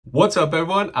What's up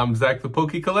everyone, I'm Zach the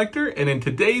PokeCollector, and in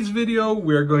today's video,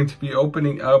 we're going to be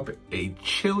opening up a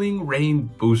Chilling Reign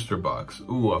booster box.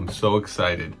 Ooh, I'm so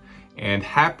excited. And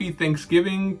happy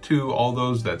Thanksgiving to all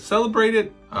those that celebrate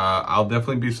it. I'll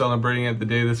definitely be celebrating it the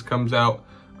day this comes out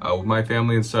with my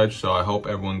family and such, so I hope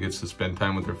everyone gets to spend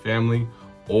time with their family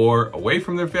or away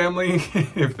from their family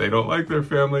if they don't like their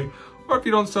family, or if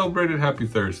you don't celebrate it, happy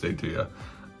Thursday to you.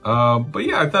 But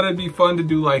yeah, I thought it'd be fun to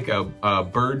do like a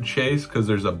bird chase because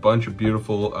there's a bunch of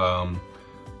beautiful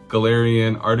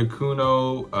Galarian,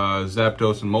 Articuno,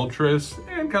 Zapdos, and Moltres,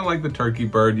 and kind of like the turkey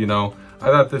bird, you know. I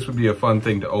thought this would be a fun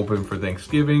thing to open for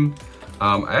Thanksgiving.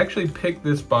 I actually picked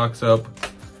this box up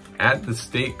at the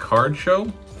state card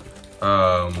show.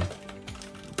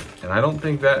 And I don't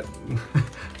think that,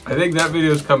 I think that video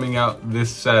is coming out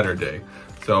this Saturday.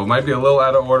 So it might be a little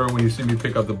out of order when you see me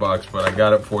pick up the box, but I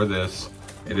got it for this.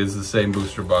 It is the same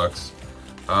booster box.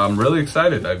 I'm really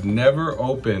excited. I've never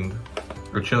opened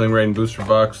a Chilling Reign booster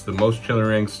box. The most Chilling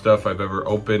Reign stuff I've ever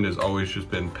opened has always just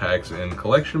been packs and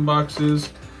collection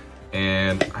boxes.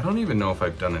 And I don't even know if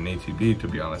I've done an ATB, to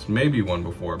be honest. Maybe one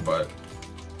before, but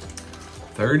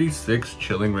 36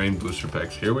 Chilling Reign booster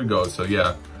packs. Here we go. So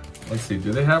yeah, let's see.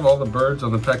 Do they have all the birds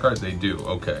on the pack art? They do.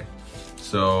 Okay.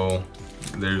 So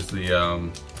there's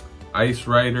the Ice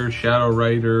Rider, Shadow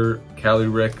Rider,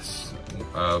 Calyrex,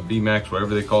 VMAX,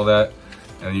 whatever they call that.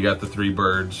 And you got the three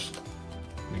birds.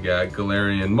 You got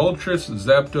Galarian, Moltres,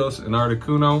 Zapdos, and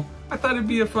Articuno. I thought it'd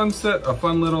be a fun set, a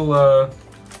fun little,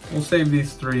 we'll save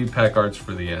these three pack arts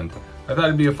for the end. I thought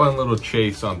it'd be a fun little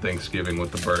chase on Thanksgiving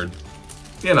with the bird.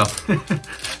 You know,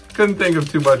 couldn't think of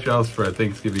too much else for a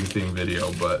Thanksgiving themed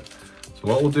video, but so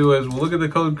what we'll do is we'll look at the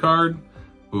code card.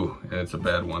 Ooh, and it's a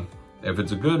bad one. If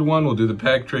it's a good one, we'll do the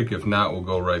pack trick. If not, we'll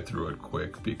go right through it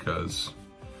quick because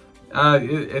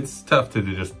it's tough to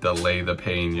just delay the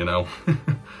pain, you know?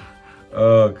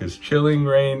 Because Chilling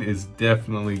Reign is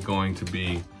definitely going to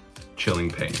be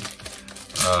chilling pain.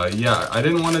 Yeah, I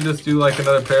didn't want to just do like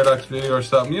another Paradox video or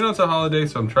something. You know, it's a holiday,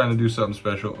 so I'm trying to do something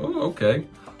special. Oh, okay.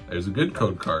 There's a good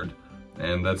code card.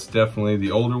 And that's definitely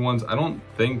the older ones. I don't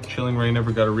think Chilling Reign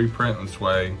ever got a reprint. That's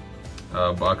why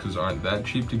boxes aren't that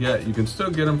cheap to get. You can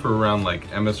still get them for around like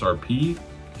MSRP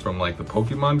from like the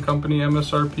Pokemon Company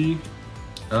MSRP.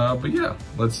 But yeah,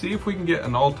 let's see if we can get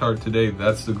an alt-art today.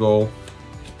 That's the goal.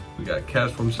 We got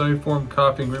Cast from Semi-Form,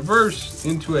 Coughing Reverse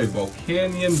into a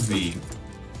Volcanion V.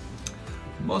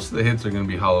 Most of the hits are going to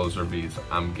be hollows or Vs,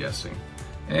 I'm guessing.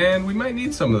 And we might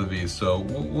need some of the Vs, so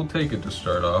we'll take it to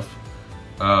start off.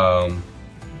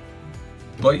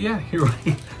 But yeah, here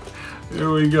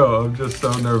we go. I'm just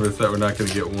so nervous that we're not going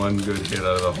to get one good hit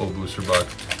out of the whole booster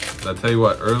box. But I'll tell you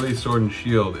what, early Sword and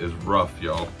Shield is rough,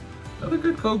 y'all. Another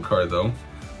good code card, though.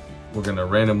 We're going to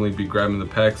randomly be grabbing the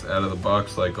packs out of the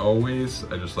box like always.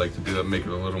 I just like to do that, make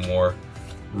it a little more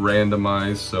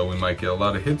randomized, so we might get a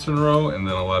lot of hits in a row and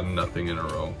then a lot of nothing in a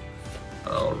row.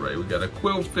 All right, we got a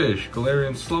Quillfish,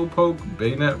 Galarian Slowpoke,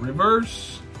 Bayonet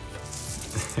Reverse,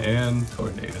 and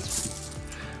Tornadus.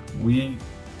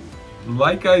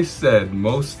 Like I said,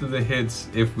 most of the hits,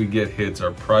 if we get hits,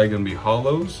 are probably going to be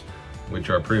hollows, which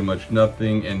are pretty much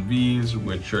nothing, and Vs,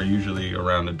 which are usually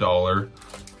around $1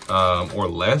 or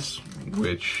less,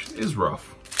 which is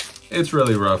rough. It's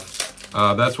really rough.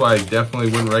 That's why I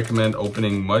definitely wouldn't recommend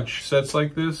opening much sets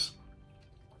like this.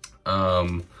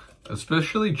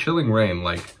 Especially Chilling Reign.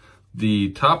 Like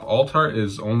the top alt-art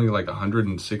is only like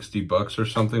 160 bucks or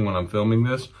something when I'm filming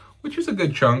this, which is a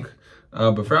good chunk.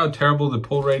 But for how terrible the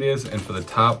pull rate is and for the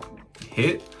top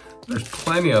hit, there's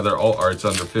plenty other alt-arts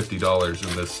under $50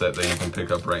 in this set that you can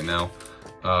pick up right now.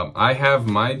 I have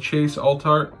my Chase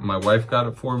alt-art. My wife got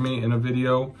it for me in a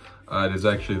video. It is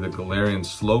actually the Galarian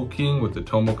Slowking with the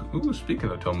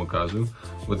speaking of Tomokazu,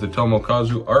 with the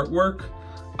Tomokazu artwork.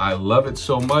 I love it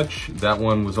so much. That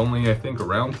one was only, I think,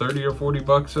 around 30 or 40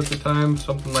 bucks at the time,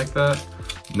 something like that.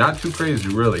 Not too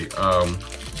crazy, really.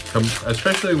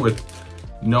 Especially with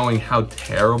knowing how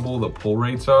terrible the pull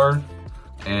rates are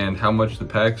and how much the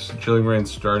packs, Chilling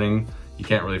Reign's starting. You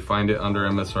can't really find it under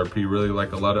MSRP really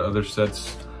like a lot of other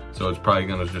sets, so it's probably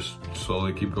gonna just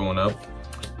slowly keep going up.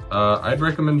 I'd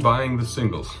recommend buying the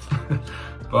singles.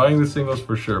 Buying the singles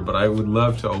for sure, but I would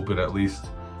love to open at least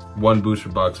one booster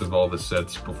box of all the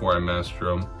sets before I master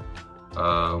them,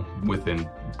 within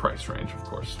price range, of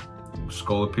course.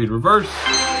 Scolipede Reverse,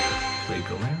 wait,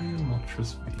 Galarian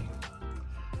Moltres V.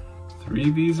 3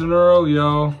 Vs in a row,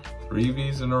 y'all. 3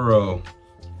 Vs in a row.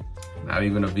 Not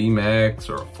even a VMAX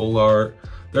or a full art.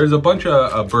 There's a bunch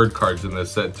of bird cards in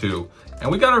this set too. And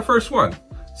we got our first one.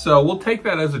 So we'll take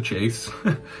that as a chase,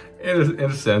 in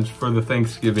a sense, for the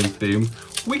Thanksgiving theme.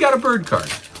 We got a bird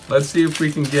card. let's see if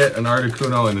we can get an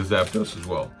Articuno and a Zapdos as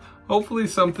well. Hopefully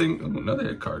something, another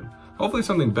hit card. Hopefully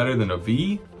something better than a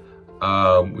V.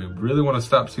 We really want to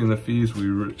stop seeing the Vs. We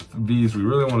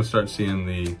really want to start seeing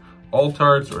the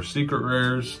Altarts or Secret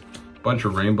Rares. Bunch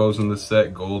of rainbows in this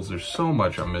set, golds. There's so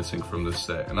much I'm missing from this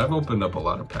set, and I've opened up a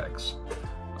lot of packs.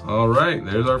 All right,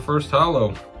 there's our first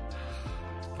holo.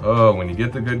 Oh, when you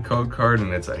get the good code card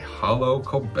and it's a holo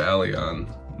Galarian.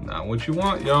 Not what you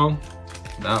want, y'all.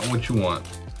 Not what you want.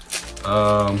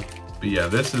 But yeah,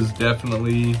 this is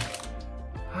definitely,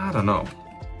 I don't know,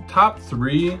 top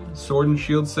 3 Sword and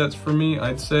Shield sets for me,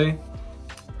 I'd say.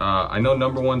 I know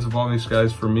number 1's Evolving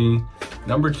Skies for me.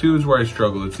 Number 2 is where I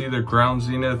struggle. It's either Ground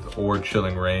Zenith or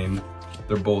Chilling Reign.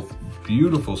 They're both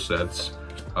beautiful sets.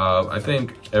 I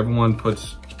think everyone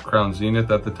puts Crown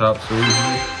Zenith at the top so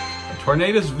easily. A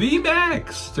Tornadus V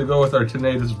Max to go with our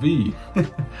Tornadus V.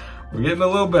 We're getting a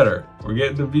little better. We're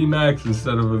getting the V Max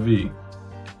instead of a V.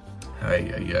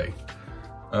 I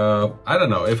don't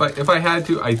know. If I had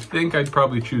to, I think I'd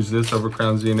probably choose this over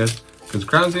Crown Zenith, because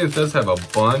Crown Zenith does have a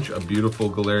bunch of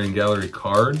beautiful Galarian Gallery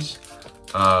cards.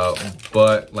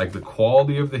 But like the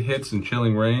quality of the hits in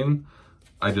Chilling Reign,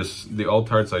 the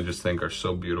Altarts I just think are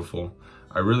so beautiful.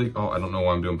 I don't know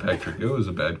why I'm doing pack trick. It was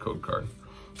a bad code card.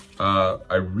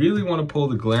 I really want to pull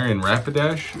the Galarian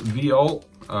Rapidash V Alt,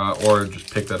 or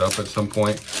just pick that up at some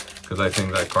point, because I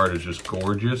think that card is just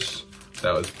gorgeous.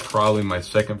 That was probably my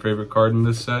second favorite card in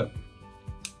this set.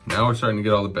 Now we're starting to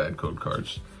get all the bad code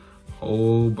cards.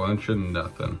 Whole bunch of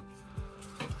nothing.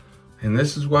 And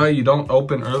this is why you don't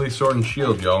open early Sword and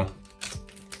Shield, y'all.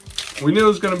 We knew it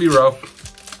was gonna be rough,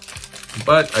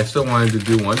 but I still wanted to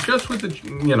do one just with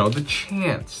the, you know, the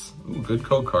chance, ooh, good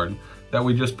code card, that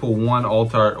we just pull one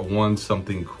Altart or one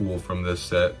something cool from this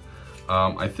set.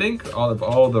 I think of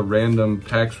all the random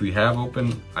packs we have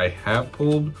open, I have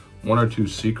pulled 1 or 2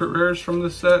 secret rares from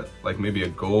this set, like maybe a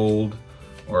gold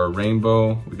or a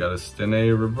rainbow. We got a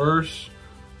Stene reverse.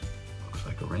 Looks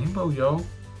like a rainbow, yo.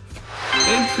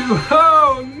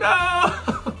 Oh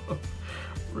no!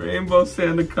 Rainbow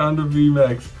Sandaconda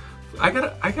VMAX.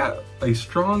 I got a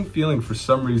strong feeling for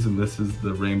some reason this is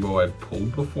the rainbow I've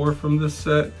pulled before from this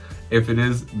set, if it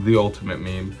is the ultimate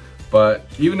meme. But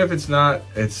even if it's not,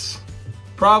 it's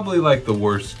probably like the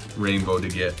worst rainbow to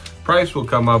get. Price will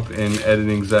come up in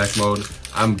editing Zach mode.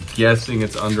 I'm guessing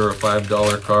it's under a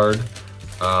 $5 card.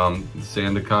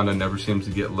 Sandaconda never seems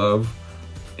to get love.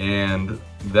 And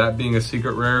that being a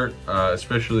secret rare,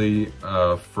 especially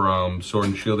from Sword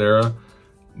and Shield era,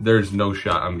 there's no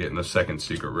shot I'm getting a second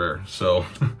secret rare. So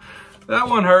that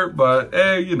one hurt, but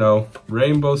hey, you know,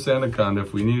 Rainbow Sandaconda,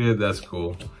 if we need it, that's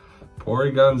cool.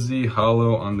 Porygon Z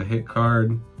Holo on the hit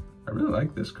card. I really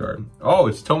like this card. Oh,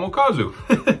 it's Tomokazu.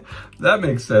 That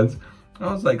makes sense.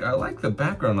 I was like, I like the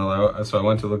background a lot, so I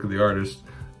went to look at the artist.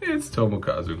 It's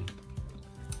Tomokazu.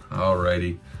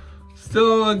 Alrighty.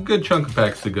 Still a good chunk of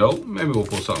packs to go. Maybe we'll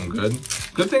pull something good.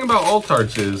 Good thing about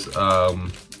Altarts is,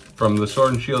 from the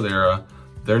Sword and Shield era,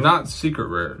 they're not secret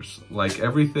rares. Like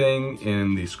everything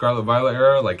in the Scarlet Violet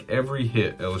era, like every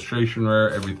hit, illustration rare,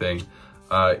 everything,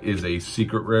 is a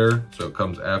secret rare. So it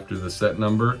comes after the set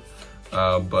number.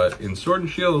 But in Sword and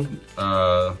Shield,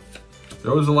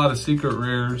 there was a lot of secret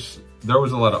rares. There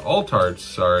was a lot of Altarts,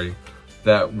 sorry,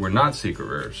 that were not secret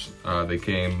rares. They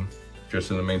came just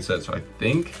in the main set. So I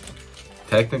think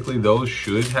technically those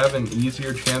should have an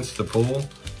easier chance to pull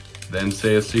than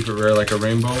say a secret rare like a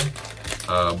rainbow.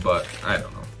 But I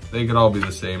don't know. They could all be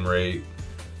the same rate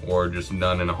or just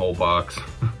none in a whole box.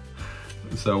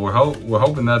 So we're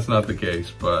hoping that's not the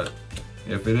case. But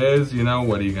if it is, you know,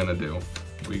 what are you gonna do?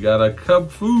 We got a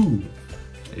Kubfu,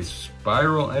 a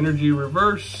Spiral Energy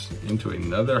reverse into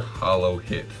another holo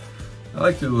hit. I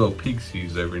like to do little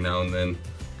peeksies every now and then,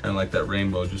 kind of like that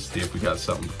rainbow, just to see if we got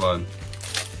something fun.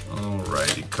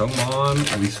 Alrighty, come on.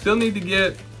 We still need to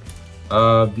get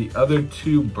the other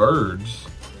 2 birds,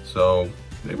 so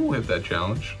maybe we'll hit that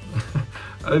challenge.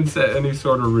 I didn't set any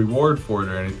sort of reward for it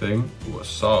or anything. Ooh, a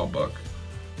Sawbuck.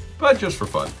 But just for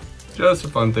fun. Just a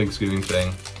fun Thanksgiving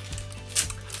thing.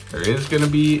 There is going to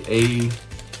be a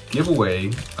giveaway.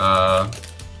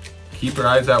 Keep your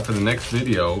eyes out for the next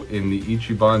video in the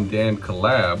Ichiban Dan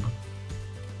collab.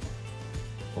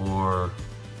 Or...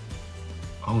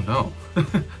 oh no.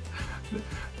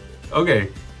 Okay,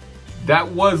 that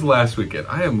was last weekend.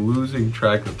 I am losing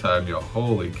track of time, y'all.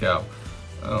 Holy cow.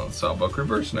 Oh, Sawbuck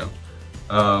reverse now.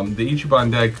 The Ichiban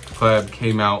deck collab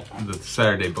came out the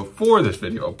Saturday before this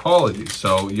video. Apologies.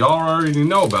 So y'all already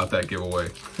know about that giveaway.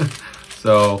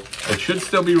 So it should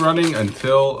still be running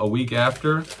until a week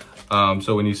after.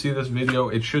 So when you see this video,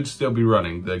 it should still be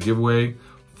running. The giveaway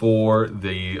for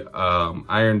the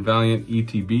Iron Valiant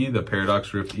ETB, the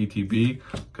Paradox Rift ETB,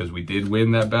 because we did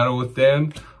win that battle with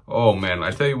Dan. Oh man, I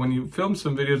tell you, when you film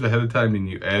some videos ahead of time and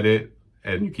you edit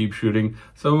and you keep shooting,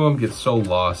 some of them get so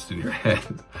lost in your head.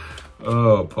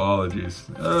 Oh, apologies.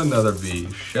 Another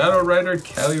V. Shadow Rider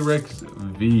Calyrex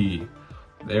V.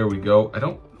 There we go. I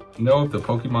don't know if the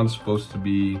Pokemon's supposed to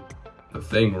be the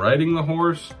thing riding the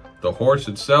horse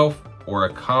itself, or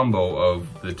a combo of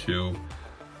the two.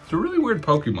 It's a really weird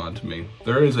Pokemon to me.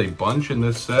 There is a bunch in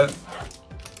this set,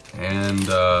 and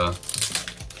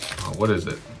what is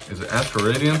it? Is it Astral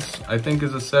Radiance? I think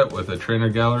is a set with a trainer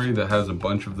gallery that has a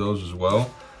bunch of those as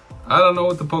well. I don't know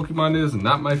what the Pokemon is,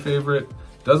 not my favorite.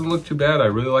 Doesn't look too bad. I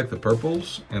really like the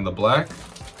purples and the black.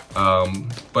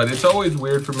 But it's always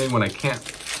weird for me when I can't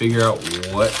figure out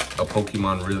what a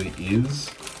Pokemon really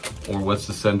is, or what's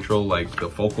the central, like the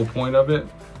focal point of it.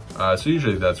 So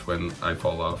usually that's when I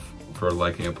fall off for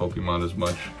liking a Pokemon as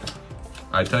much.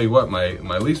 I tell you what,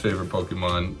 my least favorite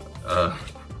Pokemon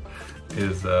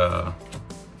is,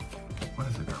 what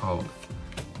is it called?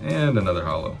 And another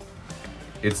holo.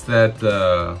 It's that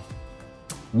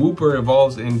Wooper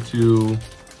evolves into,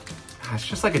 it's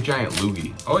just like a giant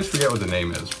loogie. I always forget what the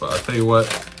name is, but I'll tell you what,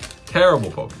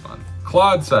 terrible Pokemon.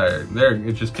 Clodsire, there,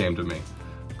 it just came to me.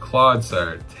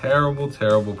 Clodsire, terrible,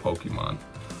 terrible Pokemon.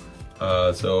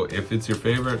 So if it's your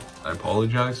favorite, I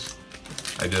apologize.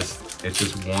 It's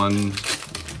just one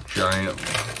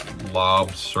giant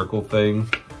lob circle thing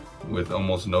with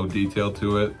almost no detail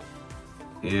to it.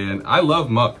 And I love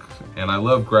Muck and I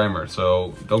love Grimer,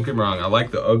 so don't get me wrong, I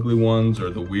like the ugly ones or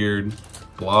the weird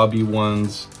blobby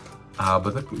ones.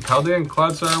 But the Paldean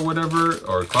Clodsire or whatever,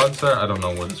 or Clodsire, I don't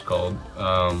know what it's called.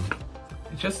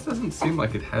 It just doesn't seem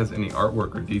like it has any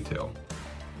artwork or detail.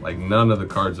 Like none of the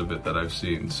cards of it that I've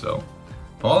seen, so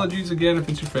apologies again if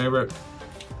it's your favorite.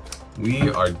 We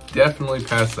are definitely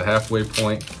past the halfway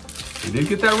point. We did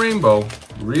get that rainbow.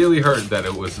 Really hurt that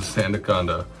it was a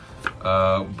Sandaconda.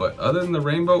 But other than the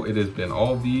rainbow, it has been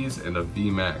all V's and a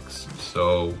V Max.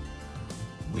 So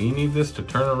we need this to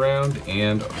turn around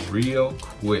and real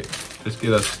quick. Just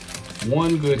get us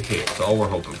one good hit. That's all we're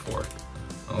hoping for.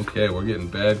 Okay, we're getting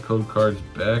bad code cards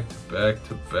back to back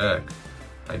to back.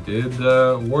 I did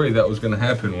worry that was going to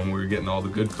happen when we were getting all the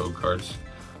good code cards.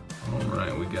 All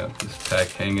right, we got this pack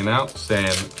hanging out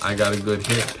saying, I got a good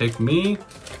hit, pick me.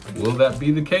 Will that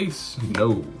be the case?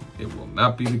 No, it will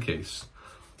not be the case.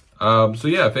 So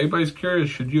yeah, if anybody's curious,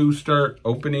 should you start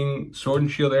opening Sword and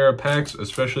Shield era packs,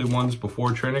 especially ones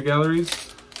before trainer galleries?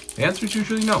 The answer is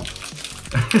usually no.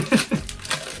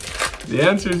 The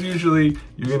answer is usually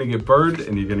you're gonna get burned,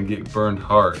 and you're gonna get burned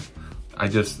hard.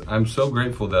 I'm so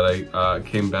grateful that I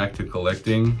came back to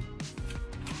collecting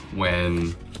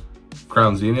when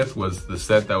Crown Zenith was the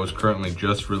set that was currently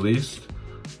just released.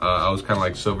 I was kind of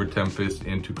like Silver Tempest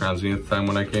into Crown Zenith time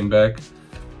when I came back,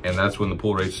 and that's when the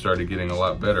pull rates started getting a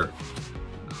lot better.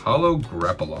 Holo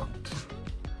Grappalocked.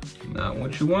 Not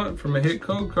what you want from a hit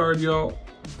code card, y'all.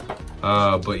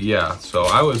 But yeah, so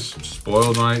I was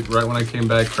spoiled right when I came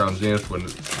back. Crown Zenith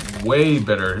with way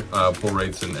better pull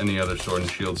rates than any other Sword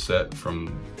and Shield set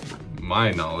from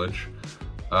my knowledge.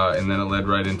 And then it led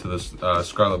right into this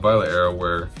Scarlet Violet era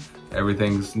where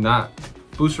everything's not,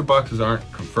 booster boxes aren't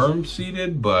confirmed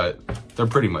seeded, but they're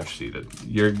pretty much seeded.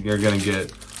 You're gonna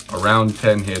get around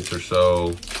 10 hits or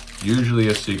so, usually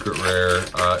a secret rare,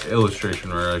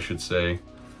 illustration rare I should say.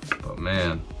 But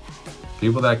man,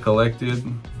 people that collected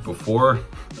before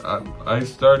I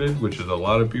started, which is a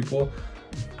lot of people,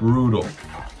 brutal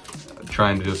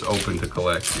trying to just open to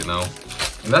collect, you know?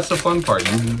 And that's the fun part.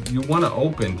 You want to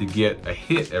open to get a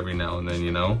hit every now and then,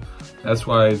 you know? That's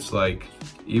why it's like,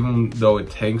 even though it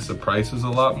tanks the prices a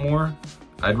lot more,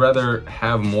 I'd rather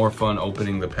have more fun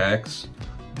opening the packs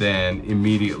than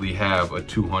immediately have a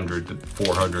 $200 to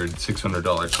 $400,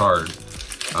 $600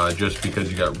 card just because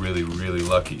you got really, really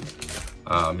lucky.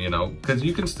 You know, because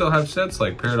you can still have sets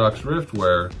like Paradox Rift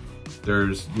where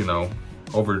there's, you know,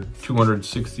 over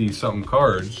 260 something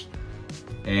cards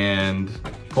and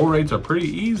pull rates are pretty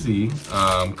easy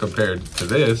compared to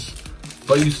this,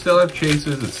 but you still have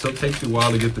chases. It still takes you a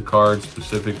while to get the cards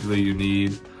specifically you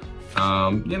need,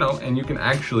 you know, and you can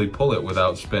actually pull it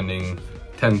without spending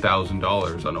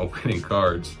 $10,000 on opening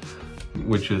cards,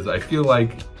 which is, I feel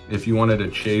like if you wanted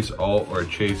to chase alt or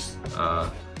chase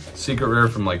secret rare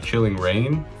from like Chilling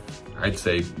Reign, I'd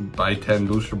say buy 10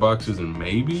 booster boxes and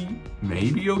maybe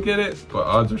you'll get it, but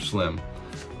odds are slim.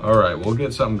 All right, we'll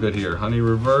get something good here. Honey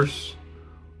Reverse.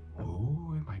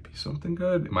 Oh, it might be something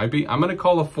good. It might be, I'm gonna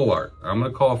call a full art. I'm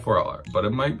gonna call a full art, but it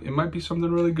might be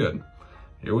something really good.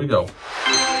 Here we go.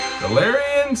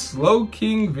 Galarian and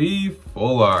Slowking V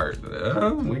Full Art.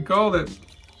 We called it.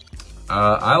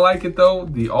 I like it though.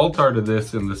 The alt art of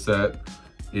this in the set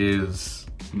is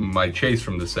my chase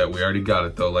from the set. We already got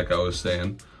it though, like I was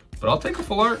saying. But I'll take a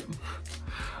full art.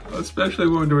 Especially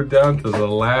when we're down to the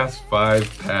last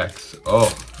 5 packs.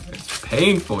 Oh, it's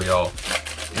painful, y'all.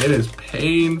 It is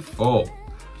painful.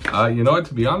 You know what,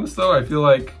 to be honest though, I feel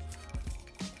like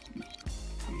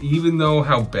even though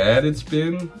how bad it's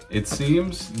been, it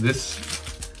seems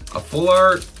a full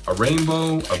art, a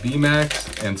rainbow, a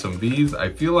VMAX, and some Vs, I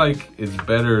feel like is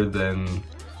better than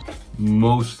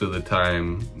most of the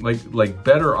time. Like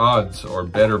better odds or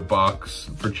better box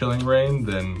for Chilling Reign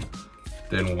than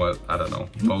what, I don't know,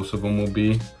 most of them will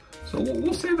be. So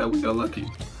we'll say that we got lucky.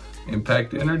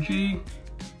 Impact Energy.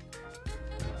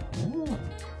 Oh,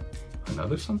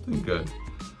 another something good.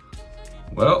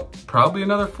 Well, probably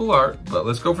another full art, but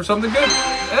let's go for something good.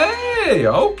 Hey,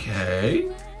 okay.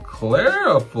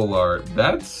 Clara full art.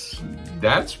 That's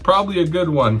probably a good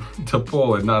one to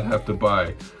pull and not have to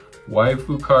buy.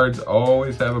 Waifu cards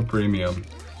always have a premium.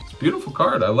 It's a beautiful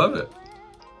card, I love it.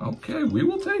 Okay, we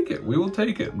will take it, we will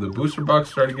take it. The booster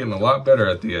box started getting a lot better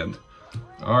at the end.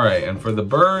 All right, and for the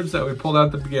birds that we pulled out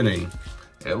at the beginning,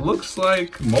 it looks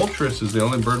like Moltres is the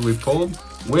only bird we pulled,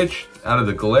 which out of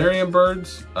the Galarian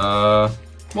birds,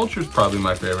 Moltres is probably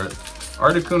my favorite.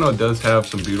 Articuno does have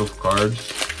some beautiful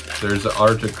cards. There's an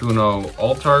Articuno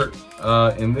alt art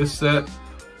in this set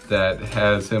that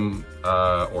has him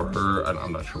or her,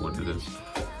 I'm not sure what it is,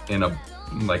 in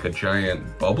like a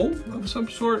giant bubble of some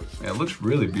sort. It looks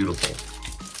really beautiful.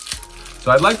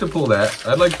 So I'd like to pull that.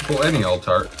 I'd like to pull any alt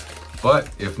art, but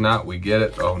if not, we get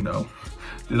it. Oh no.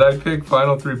 Did I pick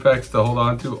final 3 packs to hold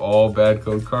on to? All bad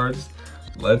code cards?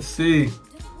 Let's see.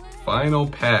 Final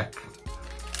pack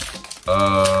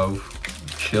of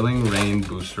Chilling Reign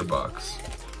booster box.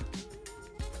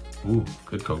 Ooh,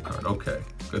 good code card. Okay.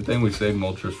 Good thing we saved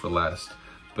Moltres for last.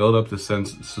 Build up the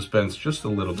suspense just a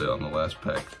little bit on the last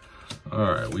pack.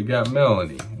 All right, we got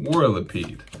Melanie,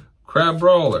 Whirlipede, Crab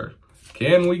Brawler.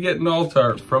 Can we get an alt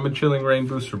art from a Chilling Reign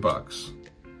booster box?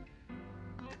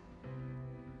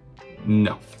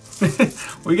 No.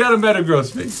 We got a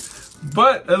Metagross,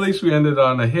 but at least we ended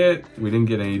on a hit. We didn't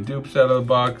get any dupes out of the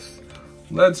box.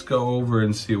 Let's go over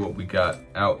and see what we got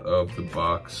out of the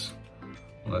box.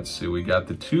 Let's see, we got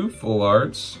the 2 full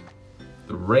arts,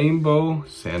 the Rainbow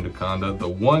Sandaconda, the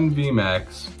 1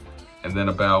 VMAX, and then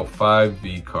about 5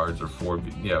 V cards, or 4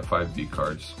 V, yeah, 5 V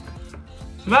cards.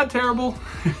 So not terrible.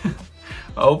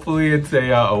 Hopefully it's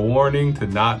a warning to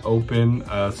not open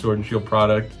a Sword and Shield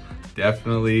product.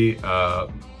 Definitely,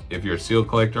 if you're a seal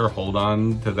collector, hold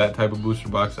on to that type of booster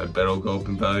box. I bet it'll go up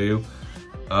in value.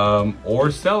 Or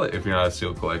sell it if you're not a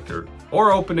seal collector.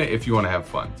 Or open it if you want to have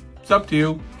fun. It's up to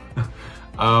you.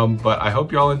 But I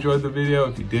hope y'all enjoyed the video.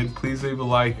 If you did, please leave a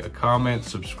like, a comment,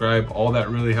 subscribe. All that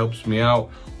really helps me out.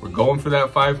 We're going for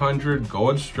that 500,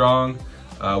 going strong.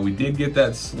 We did get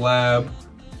that slab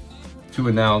to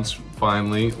announce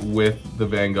finally with the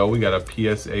Van Gogh. We got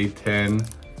a PSA 10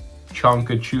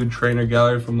 Chonkachu Trainer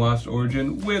Gallery from Lost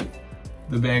Origin with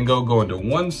the Van Gogh going to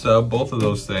 1 sub, both of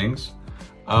those things,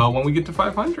 when we get to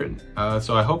 500.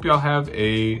 So I hope y'all have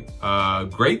a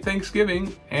great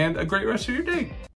Thanksgiving and a great rest of your day.